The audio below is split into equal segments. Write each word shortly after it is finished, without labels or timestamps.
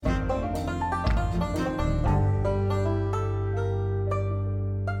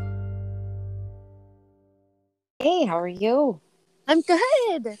Hey, how are you? I'm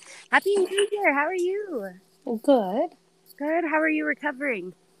good. Happy New Year. How are you? Good. Good. How are you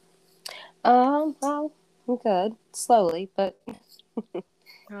recovering? Well, I'm good. Slowly, but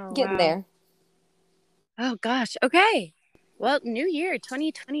Oh, getting wow. there. Oh, gosh. Okay. Well, New Year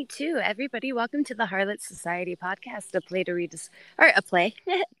 2022. Everybody, welcome to the Harlot Society podcast, a play,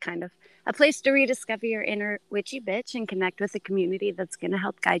 kind of, a place to rediscover your inner witchy bitch and connect with a community that's going to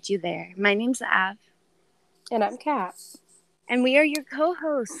help guide you there. My name's Ave, And I'm Kat. and we are your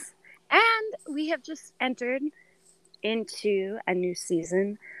co-hosts. And we have just entered into a new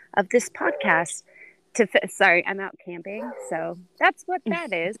season of this podcast. Sorry, I'm out camping, so that's what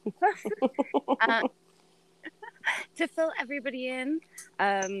that is. uh, to fill everybody in,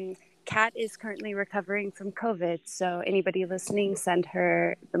 Kat is currently recovering from COVID, so anybody listening, send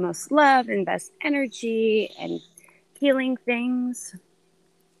her the most love and best energy and healing things.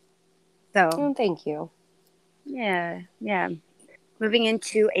 So, Thank you. yeah. Moving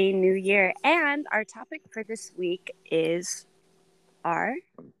into a new year, and our topic for this week are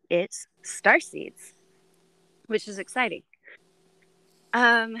it's starseeds, which is exciting.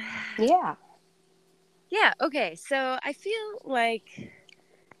 Um, Yeah. yeah, okay. So I feel like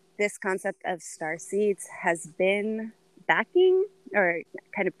this concept of star seeds has been backing or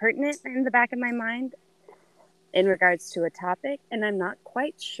kind of pertinent in the back of my mind in regards to a topic, and I'm not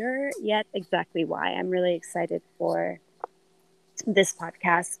quite sure yet exactly why. I'm really excited for this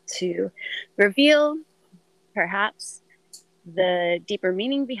podcast to reveal perhaps the deeper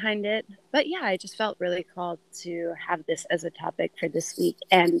meaning behind it. But yeah, I just felt really called to have this as a topic for this week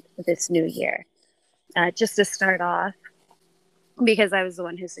and this new year. Just to start off, because I was the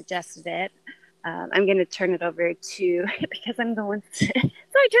one who suggested it, I'm going to turn it over to, because I'm the one, so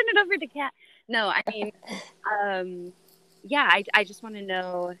I turn it over to Kat. No, I mean, yeah, I just want to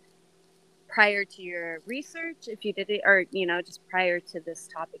know prior to your research, if you did it, or, just prior to this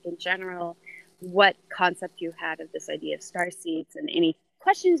topic in general, what concept you had of this idea of star seeds and any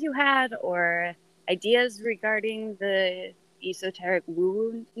questions you had or ideas regarding the esoteric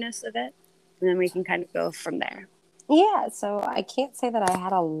woo-ness of it. And then we can kind of go from there. Yeah, so I can't say that I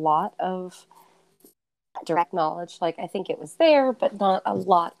had a lot of direct knowledge. Like, I think it was there, but not a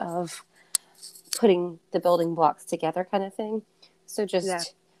lot of putting the building blocks together kind of thing. So Yeah.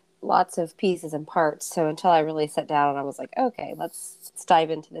 just lots of pieces and parts. So until I really sat down and I was like, okay, let's dive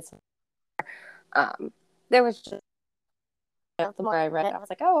into this. Um, there was just, the more I read it, I was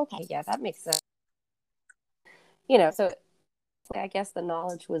like, oh, okay, yeah, that makes sense. So I guess the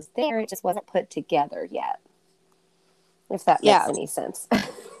knowledge was there. It just wasn't put together yet, if that makes Yeah. any sense.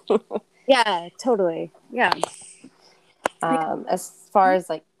 Yeah, totally. Yeah. As far as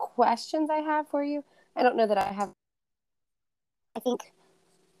like questions I have for you, I don't know that I have. I think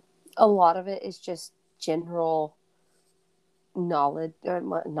a lot of it is just general knowledge, or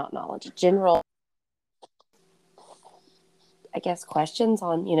not knowledge, general, I guess, questions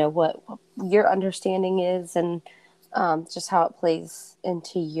on, what your understanding is and just how it plays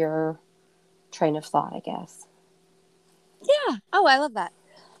into your train of thought, I guess. Yeah. Oh, I love that.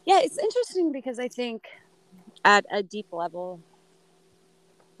 Yeah, it's interesting because I think at a deep level,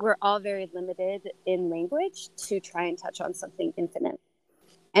 we're all very limited in language to try and touch on something infinite.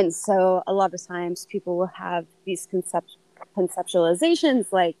 And so a lot of times people will have these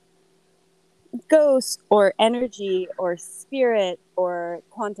conceptualizations like ghost or energy or spirit or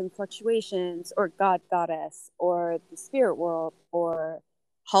quantum fluctuations or God goddess or the spirit world or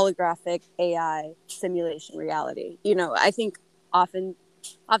holographic AI simulation reality. I think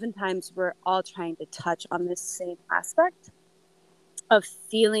oftentimes we're all trying to touch on this same aspect of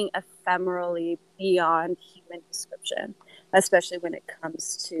feeling ephemerally beyond human description, especially when it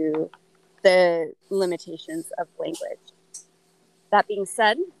comes to the limitations of language. That being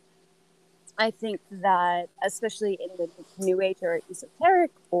said, I think that especially in the New Age or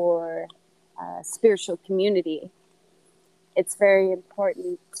esoteric or spiritual community, it's very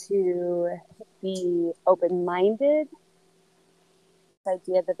important to be open-minded. The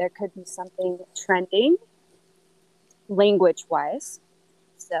idea that there could be something trending language-wise,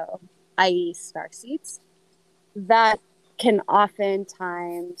 so i.e. starseeds, that can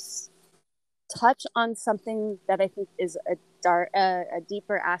oftentimes touch on something that I think is a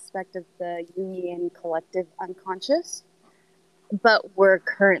deeper aspect of the Jungian collective unconscious, but we're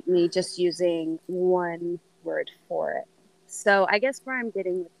currently just using one word for it. So I guess where I'm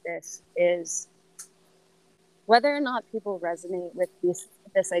getting with this is whether or not people resonate with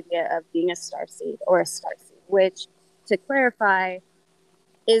this idea of being a starseed or a starseed, which, to clarify,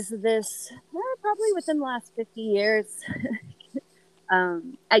 is this probably within the last 50 years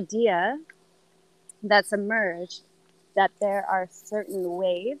idea that's emerged, that there are certain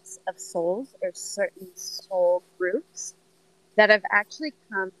waves of souls or certain soul groups that have actually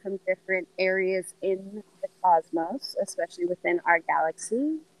come from different areas in the cosmos, especially within our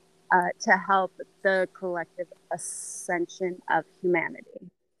galaxy, to help the collective ascension of humanity.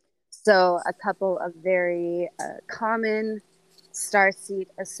 So, a couple of very common starseed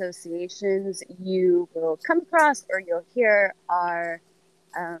associations you will come across or you'll hear are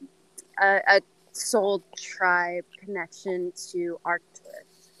um, a soul tribe connection to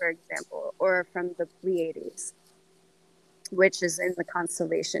Arcturus, for example, or from the Pleiades, which is in the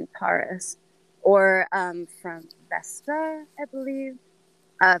constellation Taurus, or from Vesta, I believe,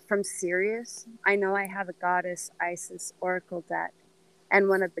 from Sirius. I know I have a goddess Isis oracle deck, and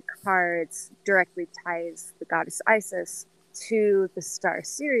one of the cards directly ties the goddess Isis to the star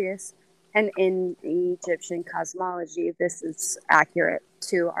Sirius. And in the Egyptian cosmology, this is accurate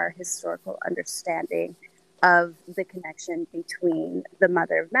to our historical understanding of the connection between the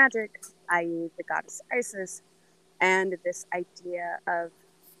mother of magic, i.e., the goddess Isis, and this idea of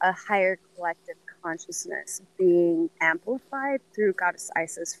a higher collective consciousness being amplified through goddess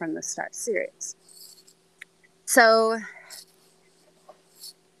Isis from the star Sirius. So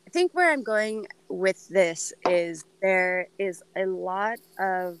I think where I'm going with this is there is a lot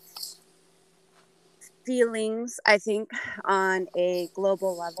of feelings, I think, on a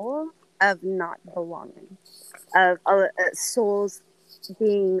global level of not belonging, of souls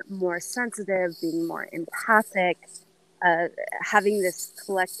being more sensitive, being more empathic, having this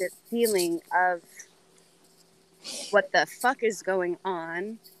collective feeling of what the fuck is going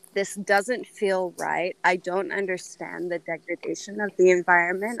on. This doesn't feel right. I don't understand the degradation of the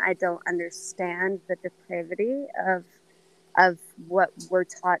environment. I don't understand the depravity of what we're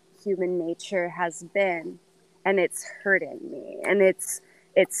taught human nature has been, and it's hurting me, and it's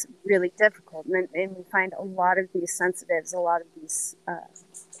really difficult. And we find a lot of these sensitives, a lot of these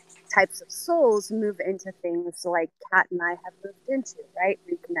types of souls move into things like Kat and I have moved into, right?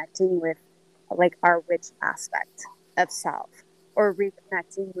 Reconnecting with like our witch aspect of self, or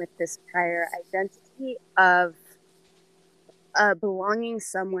reconnecting with this prior identity of belonging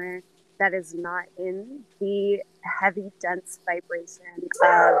somewhere that is not in the heavy, dense vibration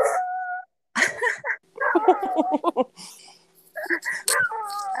of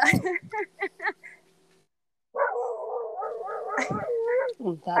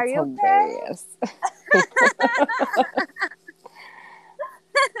That's Are you hilarious. Okay?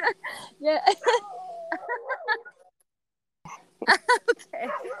 Yeah. Okay.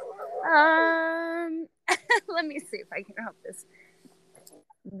 Let me see if I can help this.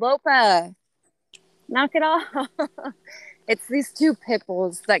 Lopa, knock it off. It's these two pit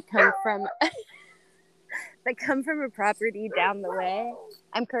bulls that come from a property down the way.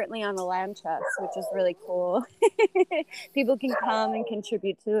 I'm currently on a land trust, which is really cool. People can come and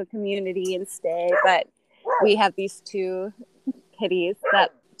contribute to a community and stay, but we have these two kitties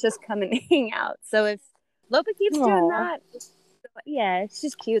that just come and hang out. So if Lopa keeps doing that, yeah, it's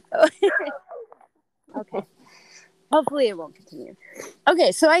just cute though. Okay. Hopefully it won't continue.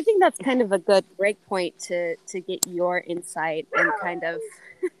 Okay, so I think that's kind of a good break point to get your insight and kind of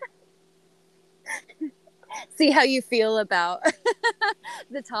see how you feel about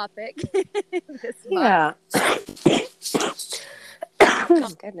the topic. Yeah. Oh,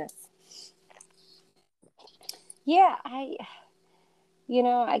 goodness. Yeah, I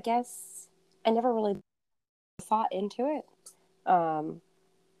guess I never really thought into it.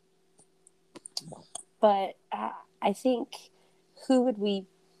 But I think, who would we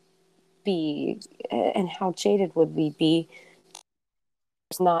be, and how jaded would we be?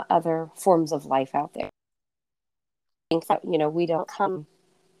 There's not other forms of life out there. I think that, we don't come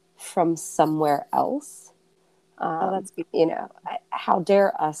from somewhere else. That's beautiful. How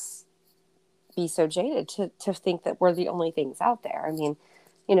dare us be so jaded to think that we're the only things out there? I mean,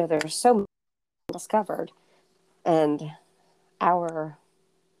 there's so much discovered, and our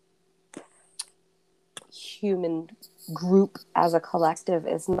human group as a collective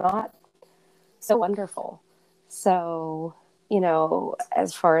is not so wonderful. So,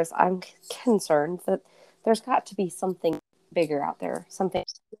 as far as I'm concerned, that there's got to be something bigger out there, something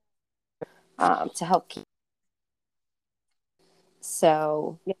to help keep.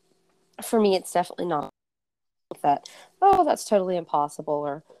 So, for me, it's definitely not that, oh, that's totally impossible,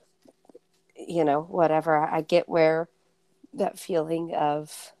 or, whatever. I get where that feeling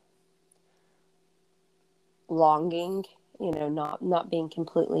of longing, not being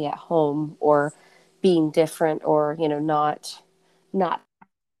completely at home, or being different, or, not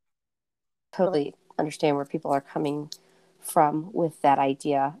totally understand where people are coming from with that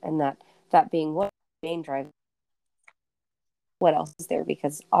idea, and that being what main drive. What else is there?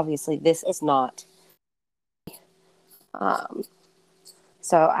 Because obviously this is not. Um,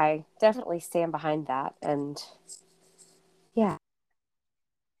 so I definitely stand behind that, and yeah,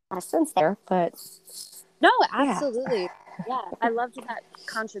 a sense there, but No, yeah, absolutely. Yeah, I loved that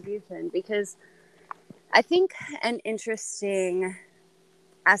contribution because I think an interesting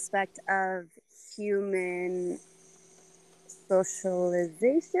aspect of human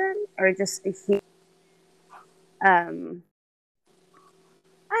socialization or just um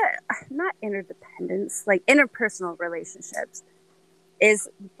not interdependence, like interpersonal relationships, is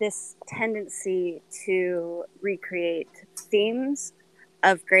this tendency to recreate themes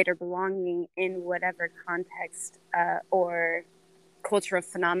of greater belonging in whatever context or cultural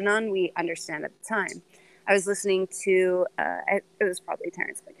phenomenon we understand at the time. I was listening to, it was probably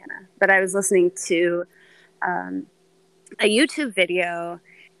Terrence McKenna, but I was listening to um, a YouTube video,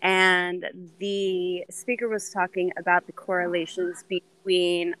 and the speaker was talking about the correlations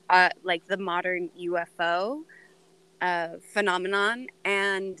between like the modern UFO phenomenon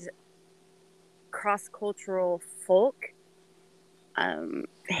and cross-cultural folk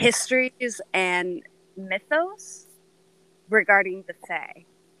histories and mythos regarding the Fae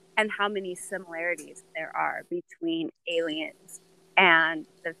and how many similarities there are between aliens and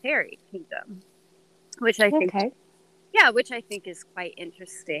the fairy kingdom, which I think, okay, yeah, which I think is quite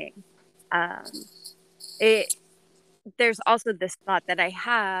interesting. Um, it There's also this thought that I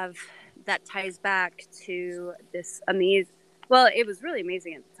have that ties back to this amazing. Well, it was really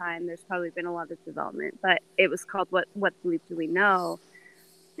amazing at the time. There's probably been a lot of development, but it was called "What Belief Do We Know?"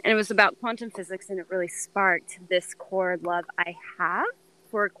 And it was about quantum physics, and it really sparked this core love I have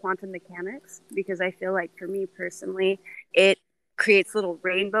for quantum mechanics because I feel like for me personally, it creates little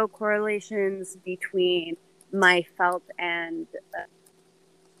rainbow correlations between my felt and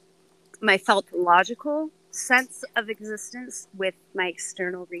my felt logical sense of existence with my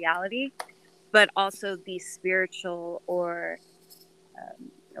external reality, but also the spiritual or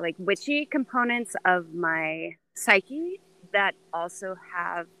like witchy components of my psyche that also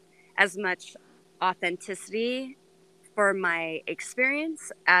have as much authenticity for my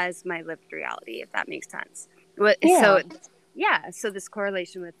experience as my lived reality, if that makes sense. yeah, So, yeah, so this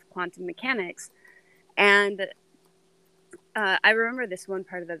correlation with quantum mechanics. And I remember this one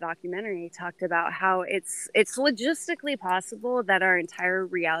part of the documentary talked about how it's logistically possible that our entire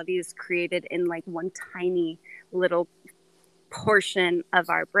reality is created in like one tiny little portion of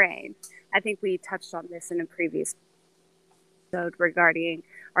our brain. I think we touched on this in a previous episode regarding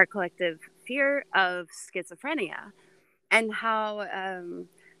our collective fear of schizophrenia and how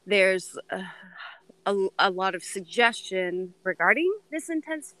there's a lot of suggestion regarding this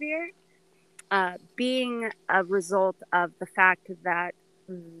intense fear being a result of the fact that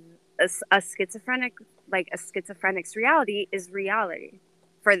a schizophrenic, like a schizophrenic's reality is reality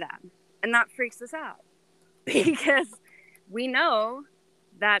for them. And that freaks us out because we know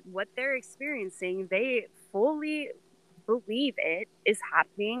that what they're experiencing, they fully believe it is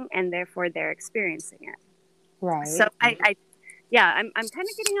happening and therefore they're experiencing it. right, So yeah, I'm kind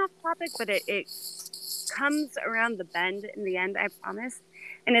of getting off topic, but it comes around the bend in the end, I promise.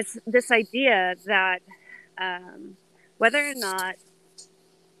 And it's this idea that whether or not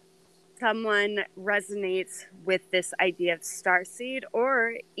someone resonates with this idea of starseed,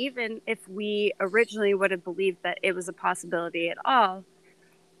 or even if we originally would have believed that it was a possibility at all,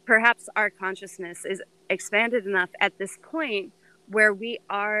 perhaps our consciousness is expanded enough at this point where we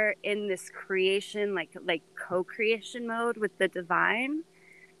are in this creation, like co-creation mode with the divine,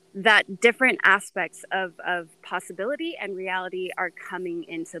 that different aspects of possibility and reality are coming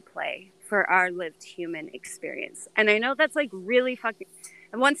into play for our lived human experience. And I know that's like really fucking,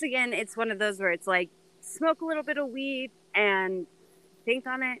 and once again, it's one of those where it's like smoke a little bit of weed and think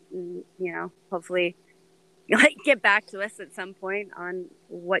on it, and hopefully like get back to us at some point on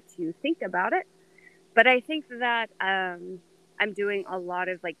what you think about it. But I think that I'm doing a lot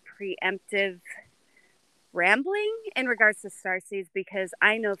of like preemptive rambling in regards to starseeds because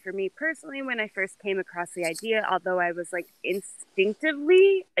I know for me personally, when I first came across the idea, although I was like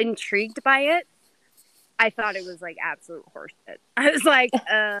instinctively intrigued by it, I thought it was like absolute horseshit. I was like,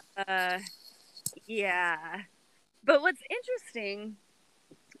 yeah. But what's interesting,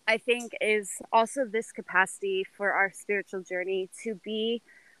 I think, is also this capacity for our spiritual journey to be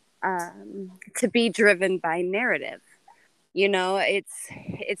driven by narrative.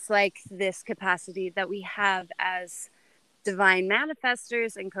 It's like this capacity that we have as divine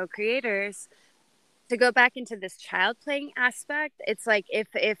manifestors and co-creators to go back into this child playing aspect. It's like if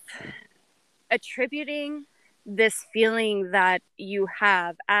attributing this feeling that you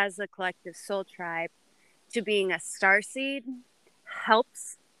have as a collective soul tribe to being a starseed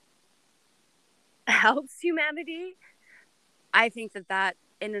helps humanity. I think that that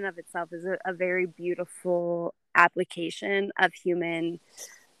in and of itself is a very beautiful application of human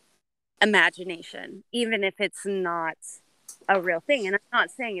imagination, even if it's not a real thing. And I'm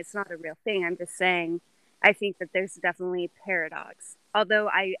not saying it's not a real thing. I'm just saying I think that there's definitely paradox. Although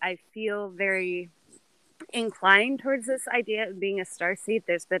I feel very inclined towards this idea of being a starseed,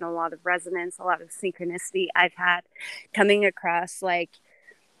 there's been a lot of resonance, a lot of synchronicity I've had coming across, like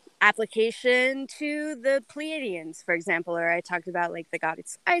application to the Pleiadians, for example, or I talked about like the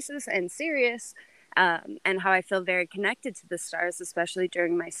goddess Isis and Sirius, and how I feel very connected to the stars, especially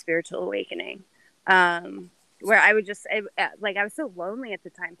during my spiritual awakening. Where I would just, like, I was so lonely at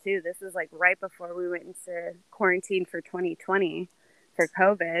the time too. This is like right before we went into quarantine for 2020 for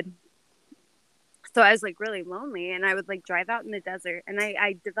COVID. So I was like really lonely, and I would like drive out in the desert, and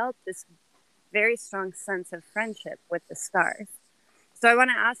I developed this very strong sense of friendship with the stars. So I want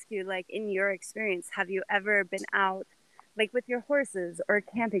to ask you, like, in your experience, have you ever been out, like, with your horses or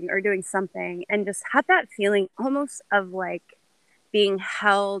camping or doing something and just had that feeling almost of like being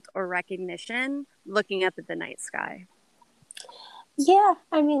held or recognition looking up at the night sky? Yeah,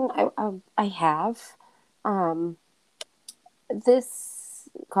 I mean, I have. Um, this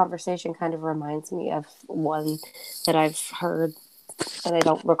conversation kind of reminds me of one that I've heard, and I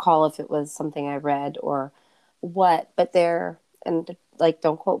don't recall if it was something I read or what, but there, and like,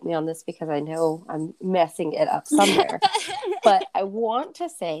 don't quote me on this because I know I'm messing it up somewhere, but I want to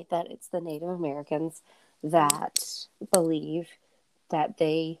say that it's the Native Americans that believe that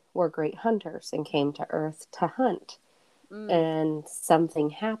they were great hunters and came to Earth to hunt. Mm. And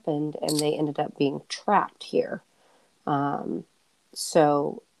something happened and they ended up being trapped here. Um,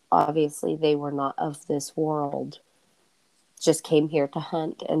 so obviously they were not of this world, just came here to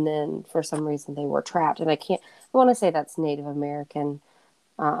hunt. And then for some reason they were trapped. And I want to say that's Native American,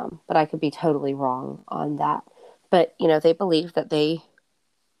 but I could be totally wrong on that. But, they believe that they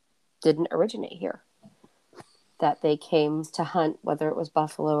didn't originate here, that they came to hunt, whether it was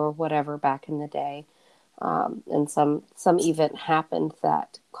buffalo or whatever back in the day. And some event happened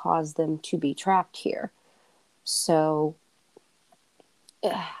that caused them to be trapped here. So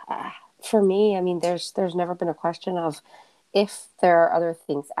for me, I mean, there's never been a question of if there are other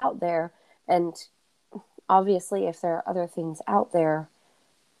things out there, and obviously, if there are other things out there,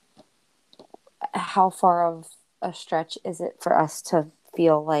 how far of a stretch is it for us to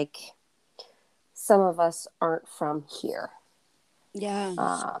feel like some of us aren't from here? Yeah.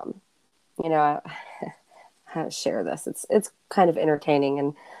 Um, you know, I share this. It's kind of entertaining,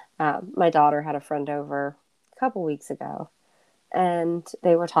 and my daughter had a friend over a couple weeks ago, and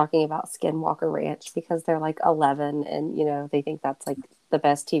they were talking about Skinwalker Ranch because they're like 11 and they think that's like the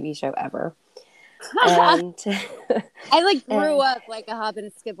best TV show ever. And I like grew and up like a hop and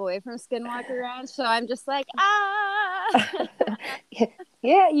a skip away from Skinwalker Ranch, so I'm just like, ah.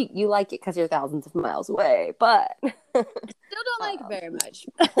 yeah, you like it because you're thousands of miles away, but Still don't like it very much.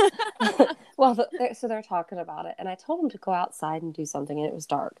 well, so they're talking about it, and I told them to go outside and do something, and it was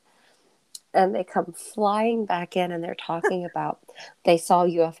dark. And they come flying back in and they're talking about they saw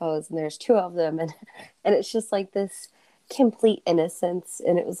UFOs and there's two of them, and it's just like this complete innocence,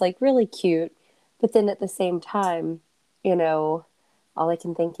 and it was like really cute. But then at the same time, all I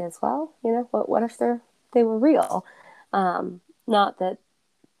can think is, well, what if they were real? Not that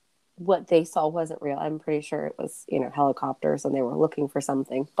what they saw wasn't real. I'm pretty sure it was, helicopters and they were looking for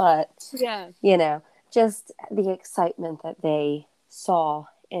something, but Yeah. Just the excitement that they saw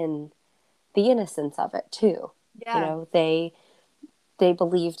in the innocence of it too. Yeah. They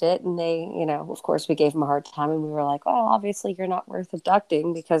believed it, and they, of course we gave them a hard time, and we were like, oh, obviously you're not worth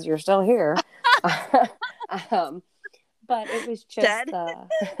abducting because you're still here. um, but it was just Dead.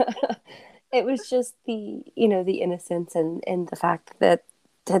 the it was just the innocence and the fact that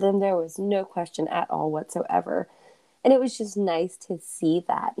to them there was no question at all whatsoever. And it was just nice to see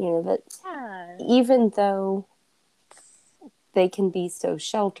that, that Yeah. even though they can be so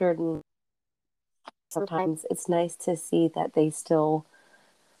sheltered, and sometimes it's nice to see that they still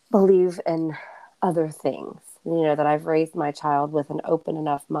believe in other things. That I've raised my child with an open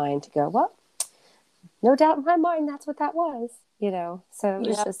enough mind to go, well, no doubt in my mind that's what that was. So it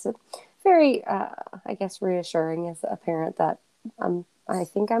was Yeah. just a very, I guess, reassuring as a parent that I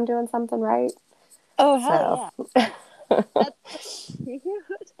think I'm doing something right. Oh, hell So yeah. That's so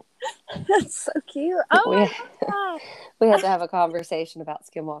cute. That's so cute. Oh we my god. we had to have a conversation about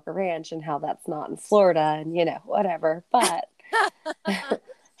Skinwalker Ranch and how that's not in Florida and whatever. But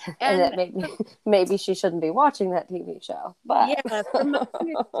and And that maybe she shouldn't be watching that TV show. But yeah, from my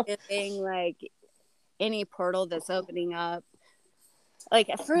understanding, like any portal that's opening up, like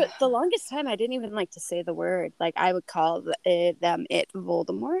for the longest time, I didn't even like to say the word. Like I would call them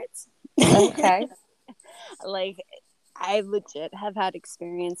Voldemorts. okay. Like I legit have had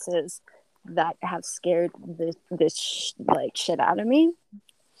experiences that have scared this like shit out of me.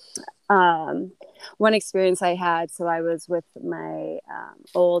 Um, One experience I had, so I was with my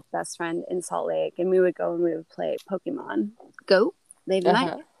old best friend in Salt Lake, and we would go and we would play Pokemon Go late at night.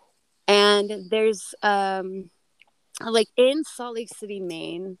 Uh-huh. And there's like in Salt Lake City,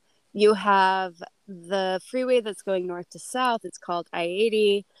 Maine, you have the freeway that's going north to south. It's called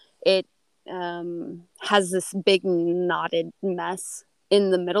I-80. It has this big knotted mess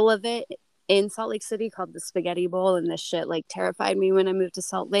in the middle of it in Salt Lake City called the Spaghetti Bowl, and this shit like terrified me when I moved to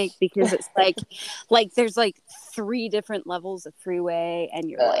Salt Lake because it's like there's like 3 different levels of freeway, and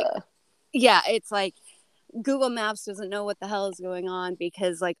you're like, yeah, it's like Google Maps doesn't know what the hell is going on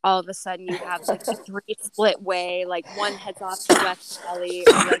because like all of a sudden you have like a 3 split way, like one heads off to West Valley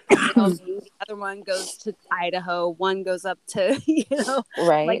or like Wyoming, the other one goes to Idaho, one goes up to like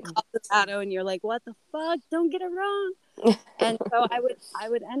Right. Colorado, and you're like, what the fuck? Don't get it wrong. And so I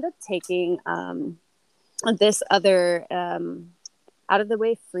would end up taking this other out of the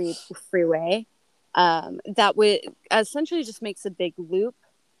way freeway that would essentially just makes a big loop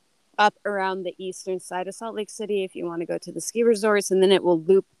up around the eastern side of Salt Lake City if you want to go to the ski resorts, and then it will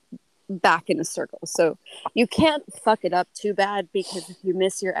loop back in a circle. So you can't fuck it up too bad because if you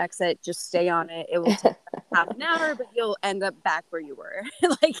miss your exit, just stay on it. It will take half an hour, but you'll end up back where you were.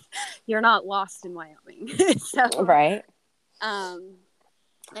 Like you're not lost in Wyoming. So Right.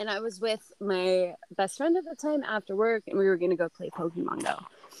 And I was with my best friend at the time after work, and we were going to go play Pokemon Go.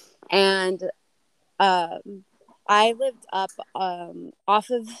 And I lived up off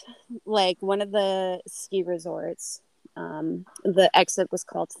of like one of the ski resorts. The exit was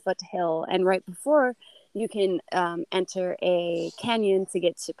called Foothill, and right before you can enter a canyon to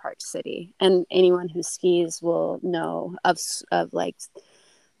get to Park City. And anyone who skis will know of like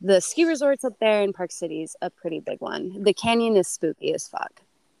the ski resorts up there, in Park City is a pretty big one. The canyon is spooky as fuck.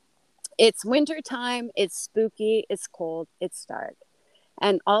 It's winter time. It's spooky. It's cold. It's dark.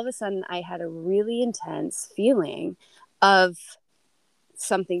 And all of a sudden, I had a really intense feeling of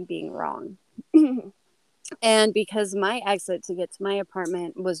something being wrong. And because my exit to get to my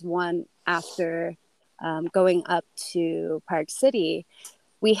apartment was one after going up to Park City,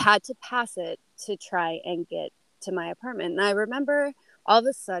 we had to pass it to try and get to my apartment. And I remember all of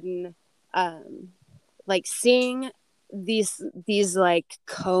a sudden, like seeing these like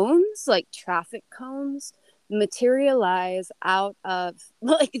cones, like traffic cones, materialize out of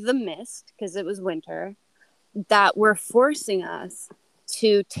like the mist because it was winter that were forcing us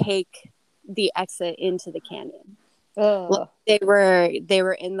to take the exit into the canyon. Like, Ugh. they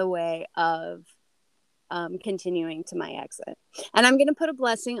were in the way of continuing to my exit. And I'm going to put a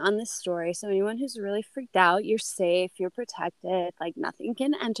blessing on this story. So anyone who's really freaked out, you're safe, you're protected, like nothing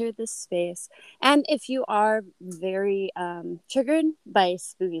can enter this space. And if you are very triggered by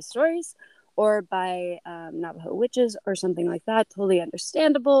spooky stories or by Navajo witches or something like that, totally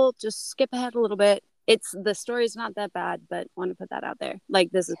understandable. Just skip ahead a little bit. The story's not that bad, but want to put that out there.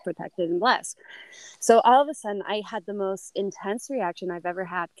 Like this is protected and blessed. So all of a sudden I had the most intense reaction I've ever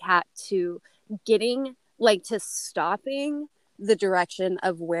had, Kat, to getting like to stopping the direction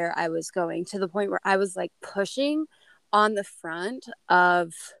of where I was going, to the point where I was like pushing on the front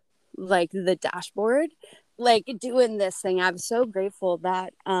of like the dashboard, like doing this thing. I was so grateful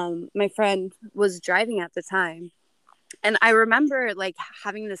that my friend was driving at the time. And I remember like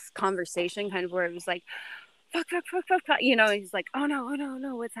having this conversation kind of where it was like, fuck, fuck, fuck, fuck, fuck. He's like, oh no,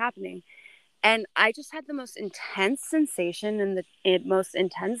 no, what's happening? And I just had the most intense sensation and the most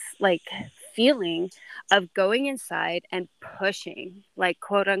intense like feeling of going inside and pushing, like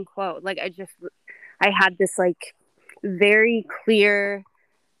quote unquote. Like I had this like very clear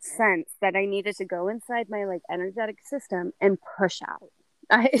sense that I needed to go inside my like energetic system and push out.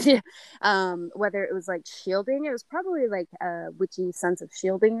 Whether it was like shielding, it was probably like a witchy sense of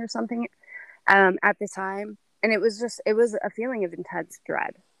shielding or something at the time. And it was a feeling of intense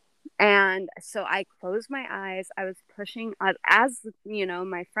dread. And so I closed my eyes. I was pushing as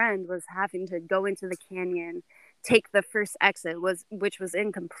my friend was having to go into the canyon, take the first exit, which was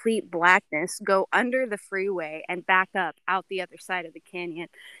in complete blackness, go under the freeway and back up out the other side of the canyon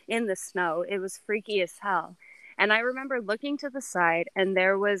in the snow. It was freaky as hell. And I remember looking to the side, and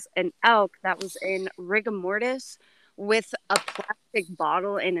there was an elk that was in rigor mortis with a plastic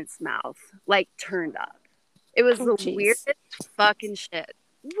bottle in its mouth, like turned up. It was Oh, the jeez. weirdest fucking shit.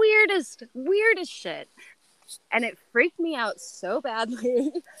 weirdest shit. And it freaked me out so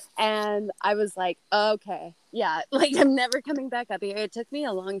badly. And I was like, okay, yeah, like I'm never coming back up here. It took me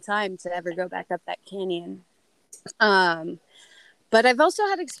a long time to ever go back up that canyon. Um, but I've also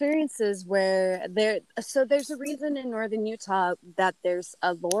had experiences where there's a reason in northern Utah that there's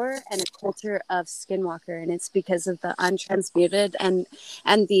a lore and a culture of Skinwalker, and it's because of the untransmuted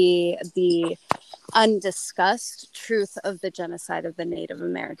and the undiscussed truth of the genocide of the Native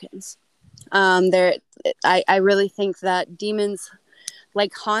Americans. There, I really think that demons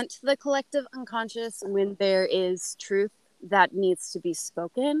like haunt the collective unconscious when there is truth that needs to be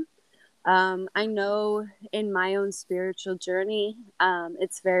spoken. I know in my own spiritual journey,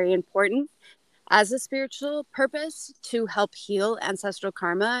 it's very important as a spiritual purpose to help heal ancestral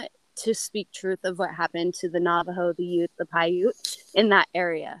karma, to speak truth of what happened to the Navajo, the Ute, the Paiute in that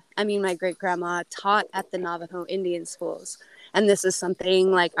area. I mean, my great grandma taught at the Navajo Indian schools, and this is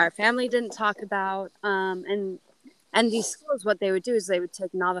something like our family didn't talk about. And these schools, what they would do is they would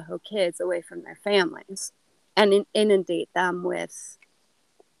take Navajo kids away from their families and inundate them with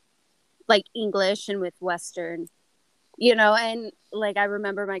like English and with Western, and like I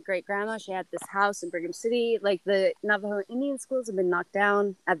remember my great grandma, she had this house in Brigham City. Like the Navajo Indian schools have been knocked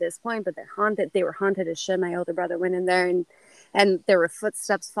down at this point, but they're haunted. They were haunted as shit. My older brother went in there and there were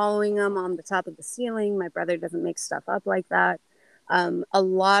footsteps following them on the top of the ceiling. My brother doesn't make stuff up like that. A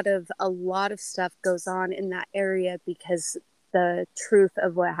lot of stuff goes on in that area because the truth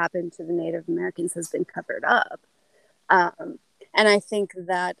of what happened to the Native Americans has been covered up. Um, and I think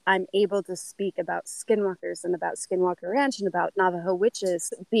that I'm able to speak about Skinwalkers and about Skinwalker Ranch and about Navajo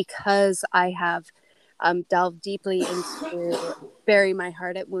witches because I have delved deeply into Bury My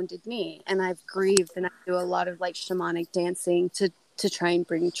Heart at Wounded Knee. And I've grieved and I do a lot of like shamanic dancing to try and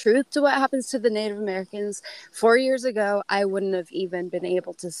bring truth to what happens to the Native Americans. 4 years ago, I wouldn't have even been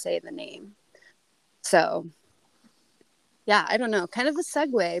able to say the name. So, yeah, I don't know. Kind of a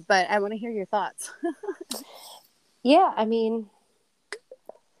segue, but I want to hear your thoughts. Yeah, I mean,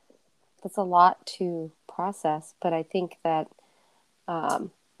 that's a lot to process, but I think that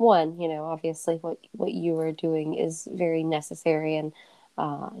one, obviously what you are doing is very necessary, and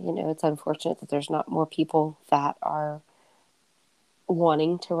it's unfortunate that there's not more people that are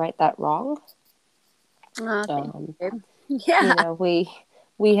wanting to right that wrong. Oh, thank Um, you. Yeah.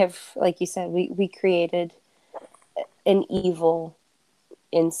 we have, like you said, we created an evil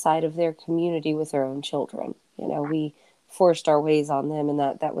inside of their community with their own children. We forced our ways on them, and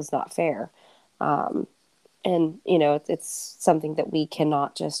that was not fair. And it's something that we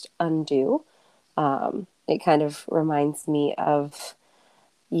cannot just undo. It kind of reminds me of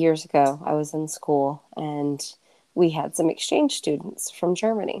years ago. I was in school and we had some exchange students from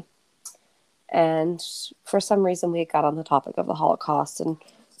Germany, and for some reason we got on the topic of the Holocaust, and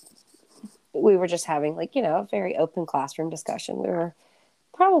we were just having like a very open classroom discussion. We were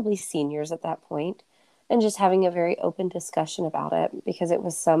probably seniors at that point, and just having a very open discussion about it because it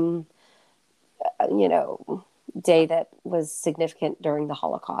was some day that was significant during the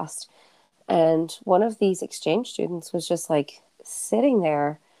Holocaust. And one of these exchange students was just like sitting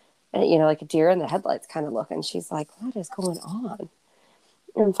there, and, like a deer in the headlights kind of look. And she's like, what is going on?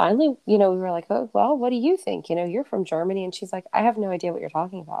 And finally, we were like, oh, well, what do you think? You're from Germany. And she's like, I have no idea what you're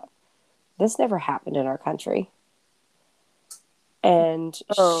talking about. This never happened in our country. And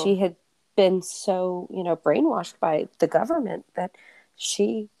Oh, she had been so, brainwashed by the government that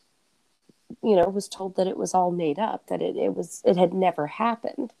she, was told that it was all made up, that it had never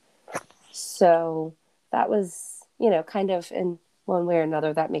happened. So that was, kind of in one way or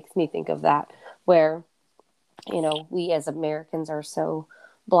another, that makes me think of that, where, we as Americans are so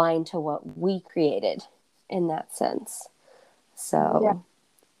blind to what we created in that sense. yeah. So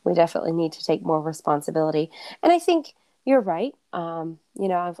we definitely need to take more responsibility. And I think you're right.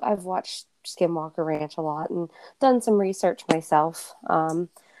 I've watched Skinwalker Ranch a lot and done some research myself.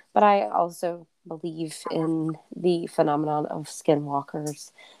 But I also believe in the phenomenon of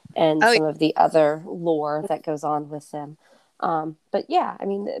skinwalkers and Oh, some of the other lore that goes on with them. But yeah, I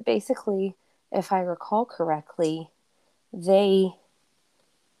mean, basically, if I recall correctly, they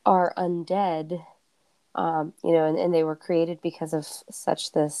are undead, and they were created because of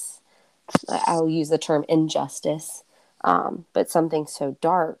such this, I'll use the term injustice, but something so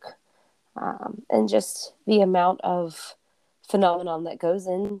dark, and just the amount of phenomenon that goes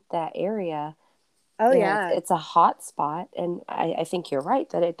in that area. oh It's, yeah. it's a hot spot, and I think you're right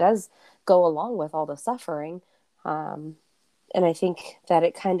that it does go along with all the suffering, and I think that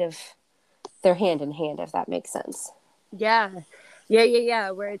it kind of they're hand in hand, if that makes sense. Yeah.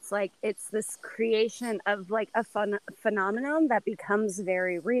 Yeah. Where it's like it's this creation of like a phenomenon that becomes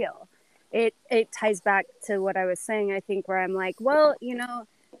very real. It ties back to what I was saying, I think, where I'm like, well,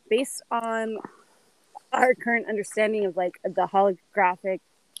 based on our current understanding of like the holographic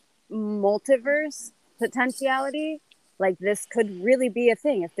multiverse potentiality, like this could really be a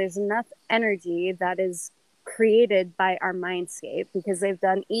thing if there's enough energy that is created by our mindscape, because they've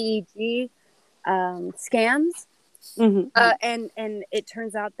done EEG scans. Mm-hmm. And it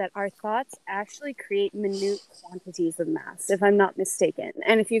turns out that our thoughts actually create minute quantities of mass, if I'm not mistaken.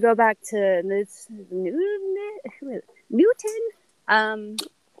 And if you go back to Newton,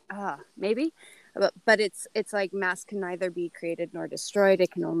 maybe, but it's like mass can neither be created nor destroyed. It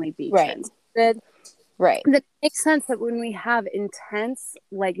can only be Right. transmitted. Right. That makes sense that when we have intense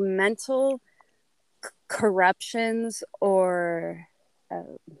like mental corruptions or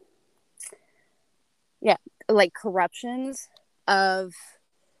like corruptions of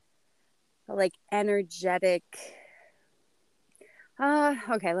like energetic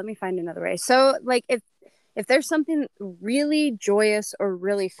okay, let me find another way. So like if there's something really joyous or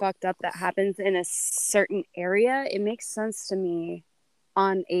really fucked up that happens in a certain area, it makes sense to me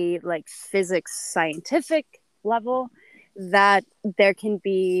on a like physics scientific level that there can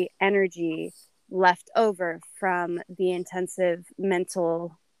be energy left over from the intensive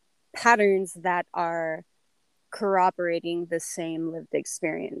mental patterns that are corroborating the same lived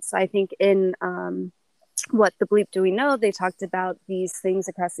experience. I think in What the Bleep Do We Know, they talked about these things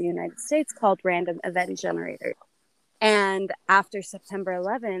across the United States called random event generators. And after September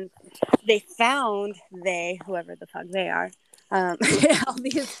 11th, they found, whoever the fuck they are, all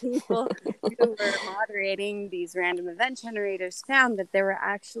these people who were moderating these random event generators found that there were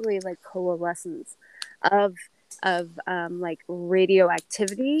actually like coalescence of like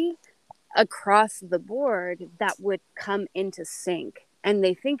radioactivity across the board that would come into sync. And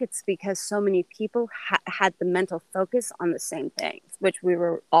they think it's because so many people had the mental focus on the same things, which we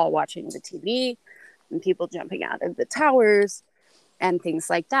were all watching the TV and people jumping out of the towers and things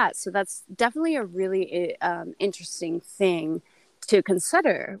like that. So that's definitely a really interesting thing to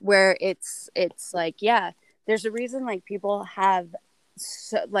consider, where it's like, yeah, there's a reason like people have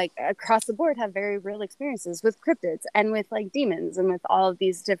like across the board have very real experiences with cryptids and with like demons and with all of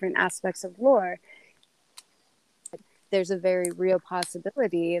these different aspects of lore. There's a very real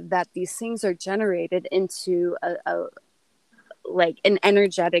possibility that these things are generated into a like an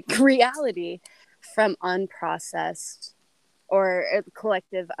energetic reality from unprocessed or a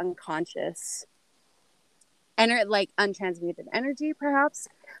collective unconscious and like untransmuted energy, perhaps.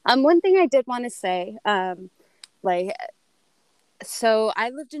 One thing I did want to say, like, so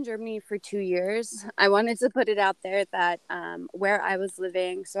I lived in Germany for 2 years. I wanted to put it out there that where I was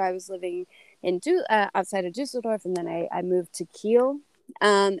living, so I was living in outside of Dusseldorf, and then I moved to Kiel,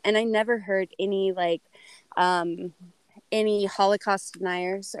 and I never heard any Holocaust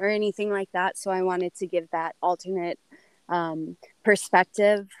deniers or anything like that. So I wanted to give that alternate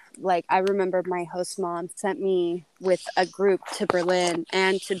perspective. Like I remember my host mom sent me with a group to Berlin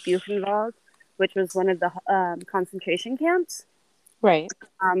and to Buchenwald, which was one of the concentration camps. Right.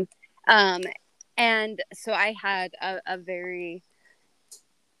 Um, um, and so I had a very,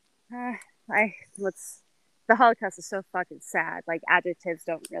 the Holocaust is so fucking sad. Like adjectives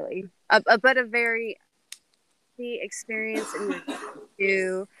don't really, but a very the experience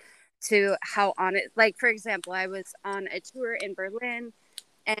in to how on it. Like for example, I was on a tour in Berlin,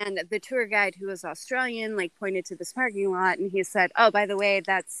 and the tour guide, who was Australian, like pointed to this parking lot, and he said, "Oh, by the way,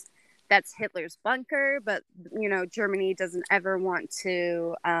 that's Hitler's bunker, but Germany doesn't ever want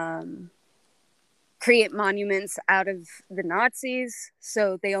to create monuments out of the Nazis,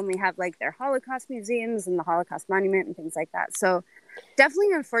 so they only have like their Holocaust museums and the Holocaust monument and things like that." So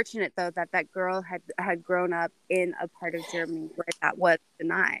definitely unfortunate though that girl had grown up in a part of Germany where that was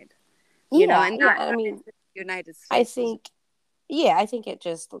denied. And not I mean, in the United I States. think, I think it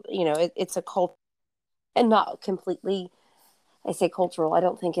just, it's a cult, and not completely, I say cultural. I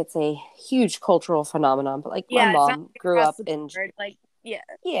don't think it's a huge cultural phenomenon, but like my Yeah, it's not mom grew across up the in, board. Like, yeah.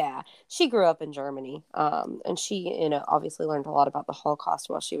 yeah, she grew up in Germany. And she, obviously learned a lot about the Holocaust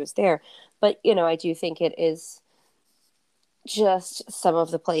while she was there. But, I do think it is just some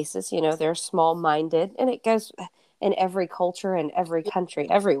of the places, they're small minded, and it goes in every culture and every country,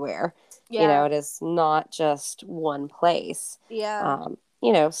 everywhere. Yeah. It is not just one place. Yeah.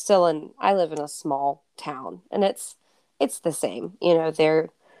 I live in a small town, and it's the same. There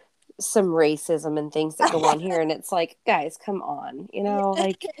some racism and things that go on here, and it's like, guys, come on, Yeah.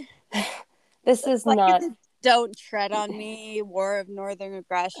 like this is Like not. don't tread on me, war of northern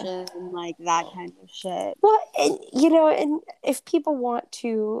aggression, like that kind of shit. Well, and, you know, and if people want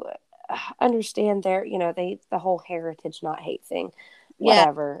to understand their, you know, the whole heritage not hate thing, Yeah,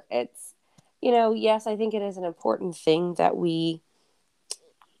 whatever. It's, you know, yes, I think it is an important thing that we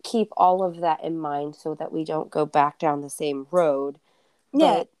keep all of that in mind so that we don't go back down the same road.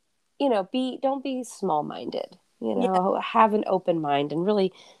 yeah, But, you know, don't be small minded, you yeah, know, have an open mind and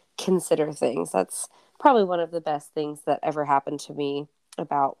really consider things. That's probably one of the best things that ever happened to me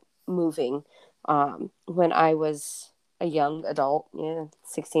about moving. When I was a young adult,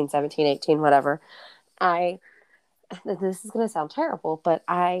 16, 17, 18, whatever, I, this is going to sound terrible, but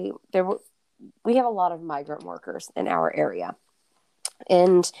we have a lot of migrant workers in our area.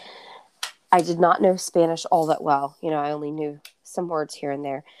 And I did not know Spanish all that well. You know, I only knew some words here and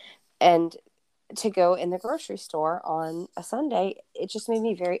there. And to go in the grocery store on a Sunday, it just made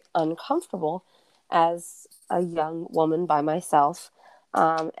me very uncomfortable as a young woman by myself.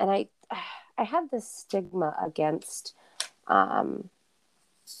 And I had this stigma against um,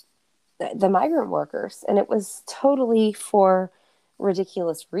 the migrant workers, and it was totally for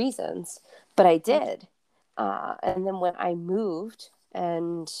ridiculous reasons, but I did. And then when I moved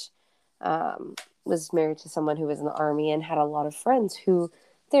and um, was married to someone who was in the army and had a lot of friends who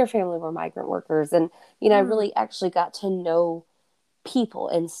their family were migrant workers, and you know, I mm, really actually got to know people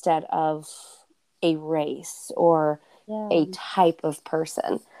instead of a race or a yeah, type of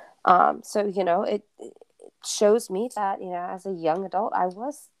person. So you know, it shows me that, you know, as a young adult, I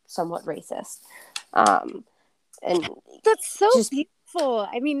was somewhat racist. Um, and that's so just beautiful.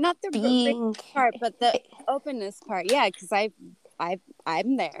 I mean, not the race being, part, but the openness part. Yeah, because I,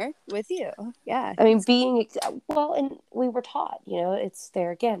 I'm there with you. Yeah, I mean, being, well, and we were taught, you know, it's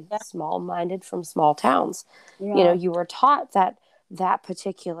there again, yeah, small minded from small towns. You know, yeah. you were taught that that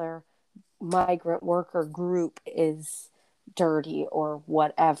particular migrant worker group is dirty or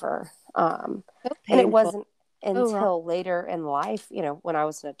whatever. So And it painful. wasn't So wrong. until later in life, you know, when I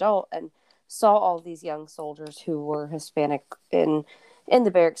was an adult and saw all these young soldiers who were Hispanic in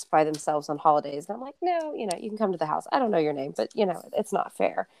the barracks by themselves on holidays. And I'm like, no, you know, you can come to the house. I don't know your name, but you know, it's not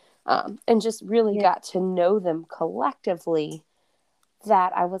fair. And just really Yeah, got to know them collectively,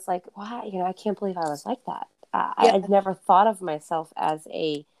 that I was like, wow, you know, I can't believe I was like that. yeah. I'd never thought of myself as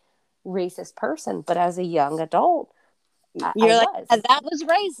a racist person, but as a young adult, I You're like, "Yeah, was. that was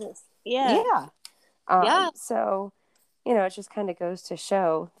racist." Yeah, Yeah. yeah, So, you know, it just kind of goes to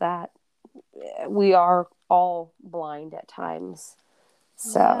show that we are all blind at times. yeah.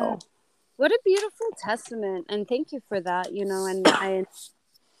 So, What a beautiful testament, and thank you for that. You know, and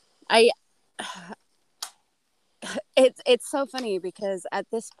I, it's so funny because at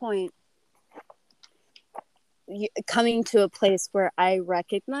this point, coming to a place where I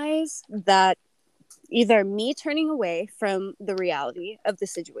recognize that either me turning away from the reality of the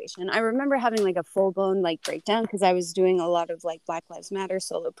situation. I remember having like a full blown like breakdown because I was doing a lot of like Black Lives Matter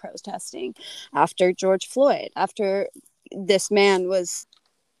solo protesting after George Floyd, after this man was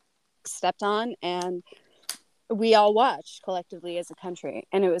stepped on, and we all watched collectively as a country,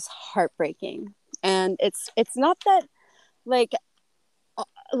 and it was heartbreaking. And it's not that like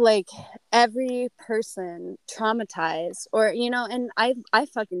like every person traumatized, or you know, and I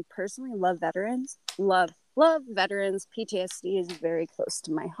fucking personally love veterans, love veterans. PTSD is very close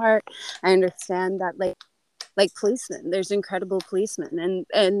to my heart. I understand that like policemen, there's incredible policemen,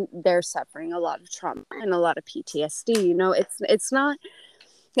 and they're suffering a lot of trauma and a lot of PTSD. You know, it's not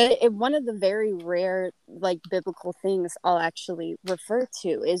one of the very rare like biblical things I'll actually refer to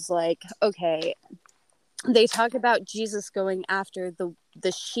is like, okay, they talk about Jesus going after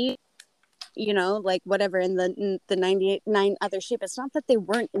the sheep, you know, like whatever, in the 98 other sheep. It's not that they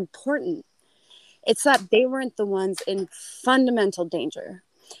weren't important, it's that they weren't the ones in fundamental danger.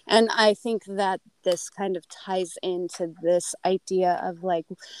 And I think that this kind of ties into this idea of like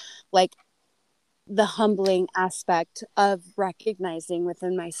the humbling aspect of recognizing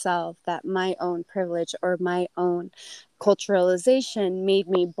within myself that my own privilege or my own culturalization made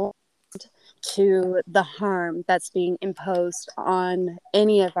me blind to the harm that's being imposed on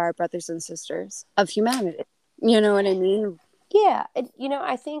any of our brothers and sisters of humanity. You know what I mean? yeah, you know,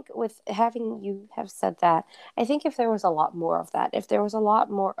 I think with having you have said that, I think if there was a lot more of that, if there was a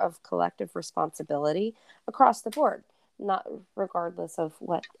lot more of collective responsibility across the board, not regardless of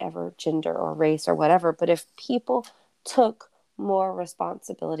whatever gender or race or whatever, but if people took more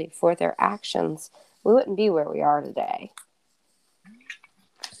responsibility for their actions, we wouldn't be where we are today.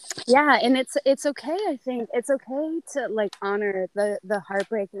 Yeah, and it's okay. I think it's okay to like honor the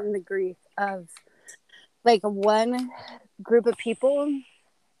heartbreak and the grief of like one group of people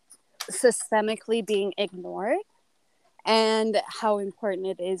systemically being ignored, and how important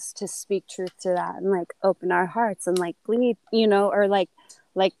it is to speak truth to that and like open our hearts and like bleed, you know, or like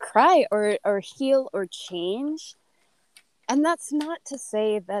cry or heal or change. And that's not to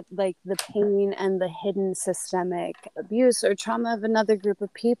say that like the pain and the hidden systemic abuse or trauma of another group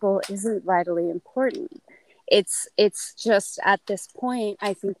of people isn't vitally important. It's just at this point,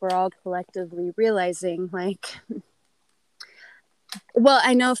 I think we're all collectively realizing like, well,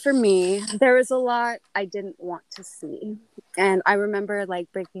 I know for me, there was a lot I didn't want to see. And I remember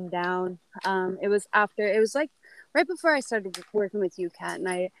like breaking down. It was like right before I started working with you, Kat, and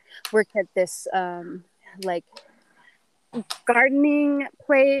I worked at this like gardening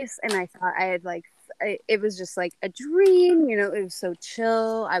place, and I thought I had like it was just like a dream, you know. It was so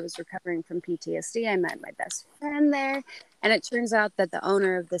chill. I was recovering from PTSD. I met my best friend there, and it turns out that the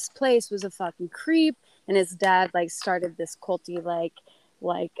owner of this place was a fucking creep, and his dad like started this culty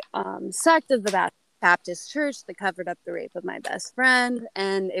sect of the Baptist church that covered up the rape of my best friend.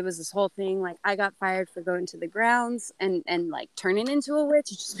 And it was this whole thing. Like, I got fired for going to the grounds and like turning into a witch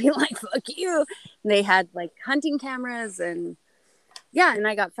and just being like, fuck you. And they had like hunting cameras, and yeah, and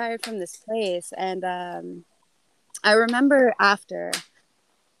I got fired from this place. And I remember after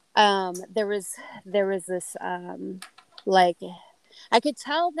there was this like, I could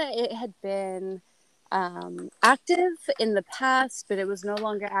tell that it had been active in the past, but it was no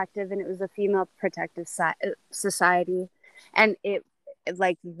longer active, and it was a female protective society, and it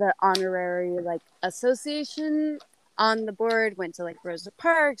like the honorary like association on the board went to like Rosa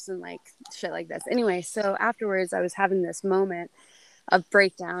Parks and like shit like this. Anyway, so afterwards I was having this moment of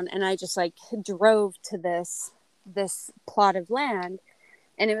breakdown, and I just like drove to this plot of land.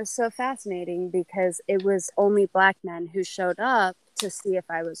 And it was so fascinating because it was only Black men who showed up to see if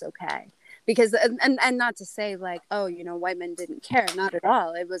I was okay. Because, and not to say like, oh, you know, white men didn't care. Not at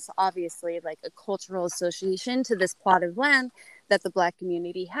all. It was obviously like a cultural association to this plot of land that the Black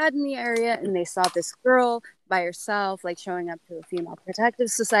community had in the area. And they saw this girl by herself, like showing up to a female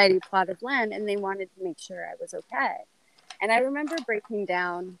protective society plot of land. And they wanted to make sure I was okay. And I remember breaking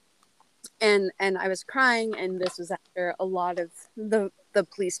down, and I was crying, and this was after a lot of the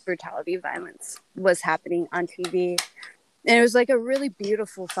police brutality violence was happening on TV. And it was like a really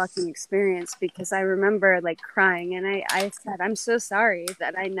beautiful fucking experience, because I remember like crying, and I said, I'm so sorry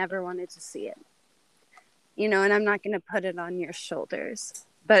that I never wanted to see it, you know, and I'm not going to put it on your shoulders,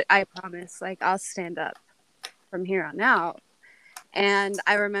 but I promise, like, I'll stand up from here on out. And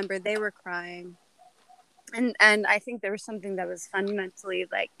I remember they were crying, and I think there was something that was fundamentally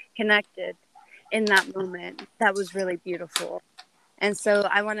like connected in that moment that was really beautiful. And so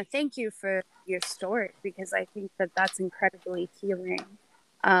I want to thank you for your story, because I think that that's incredibly healing.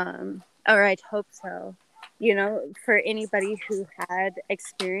 Or I'd hope so, you know, for anybody who had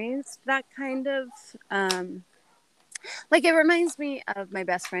experienced that kind of like, it reminds me of my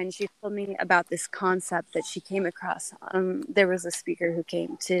best friend. She told me about this concept that she came across. There was a speaker who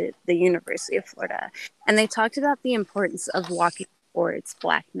came to the University of Florida, and they talked about the importance of walking towards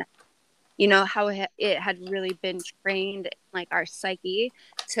Blackness. You know, how it had really been trained in like our psyche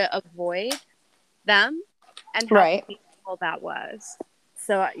to avoid them, and how Right. painful that was.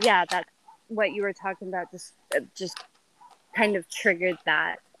 So yeah, that's what you were talking about. Just kind of triggered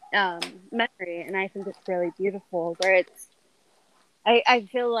that memory, and I think it's really beautiful. Where it's, I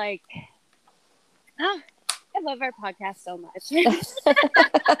feel like, oh, I love our podcast so much.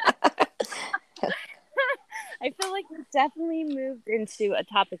 I feel like we definitely moved into a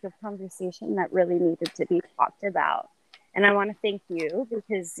topic of conversation that really needed to be talked about. And I want to thank you,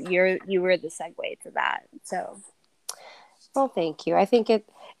 because you were the segue to that. So, Well, thank you. I think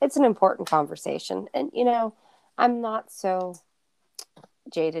it's an important conversation. And you know, I'm not so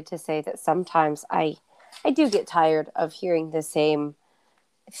jaded to say that sometimes I do get tired of hearing the same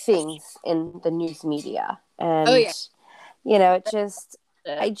things in the news media. oh And yeah, you know, it just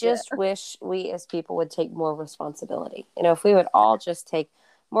I yeah, just wish we as people would take more responsibility. You know, if we would all just take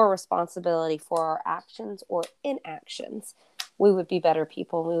more responsibility for our actions or inactions, we would be better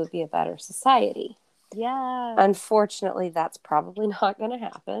people and we would be a better society. yeah. Unfortunately, that's probably not going to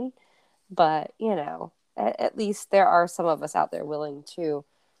happen. But, you know, at least there are some of us out there willing to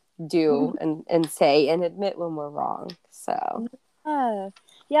do and say and admit when we're wrong. So, Yeah.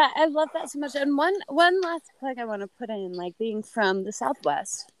 Yeah, I love that so much. And one last plug I want to put in, like being from the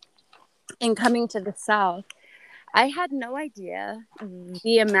Southwest and coming to the South, I had no idea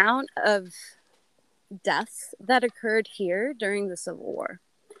the amount of deaths that occurred here during the Civil War.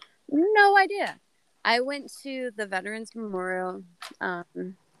 No idea. I went to the Veterans Memorial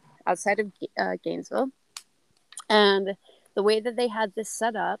outside of Gainesville, and the way that they had this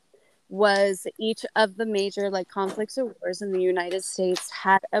set up was each of the major like conflicts or wars in the United States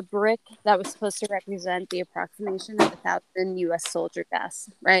had a brick that was supposed to represent the approximation of 1,000 U.S. soldier deaths,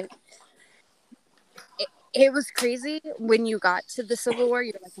 right? It was crazy when you got to the Civil War.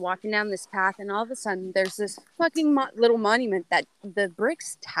 You're like walking down this path, and all of a sudden, there's this fucking little monument that the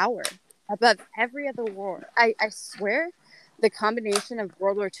bricks tower above every other war. I swear, the combination of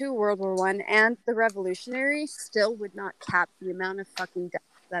World War II, World War I, and the Revolutionary still would not cap the amount of fucking death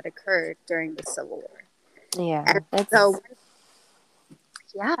that occurred during the Civil War. Yeah, And so,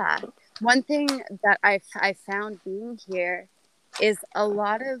 yeah, one thing that I found being here is a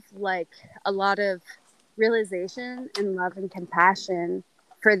lot of realization and love and compassion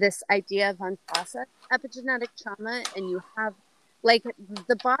for this idea of unprocessed epigenetic trauma. And you have like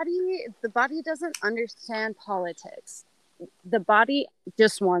the body doesn't understand politics. The body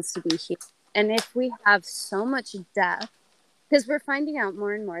just wants to be here. And if we have so much death, because we're finding out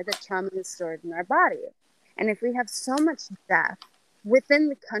more and more that trauma is stored in our body, and if we have so much death within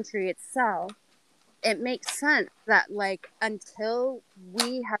the country itself, it makes sense that like until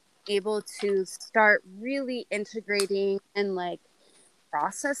we have been able to start really integrating and like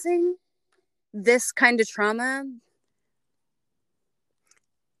processing this kind of trauma.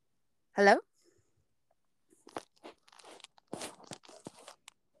 Hello?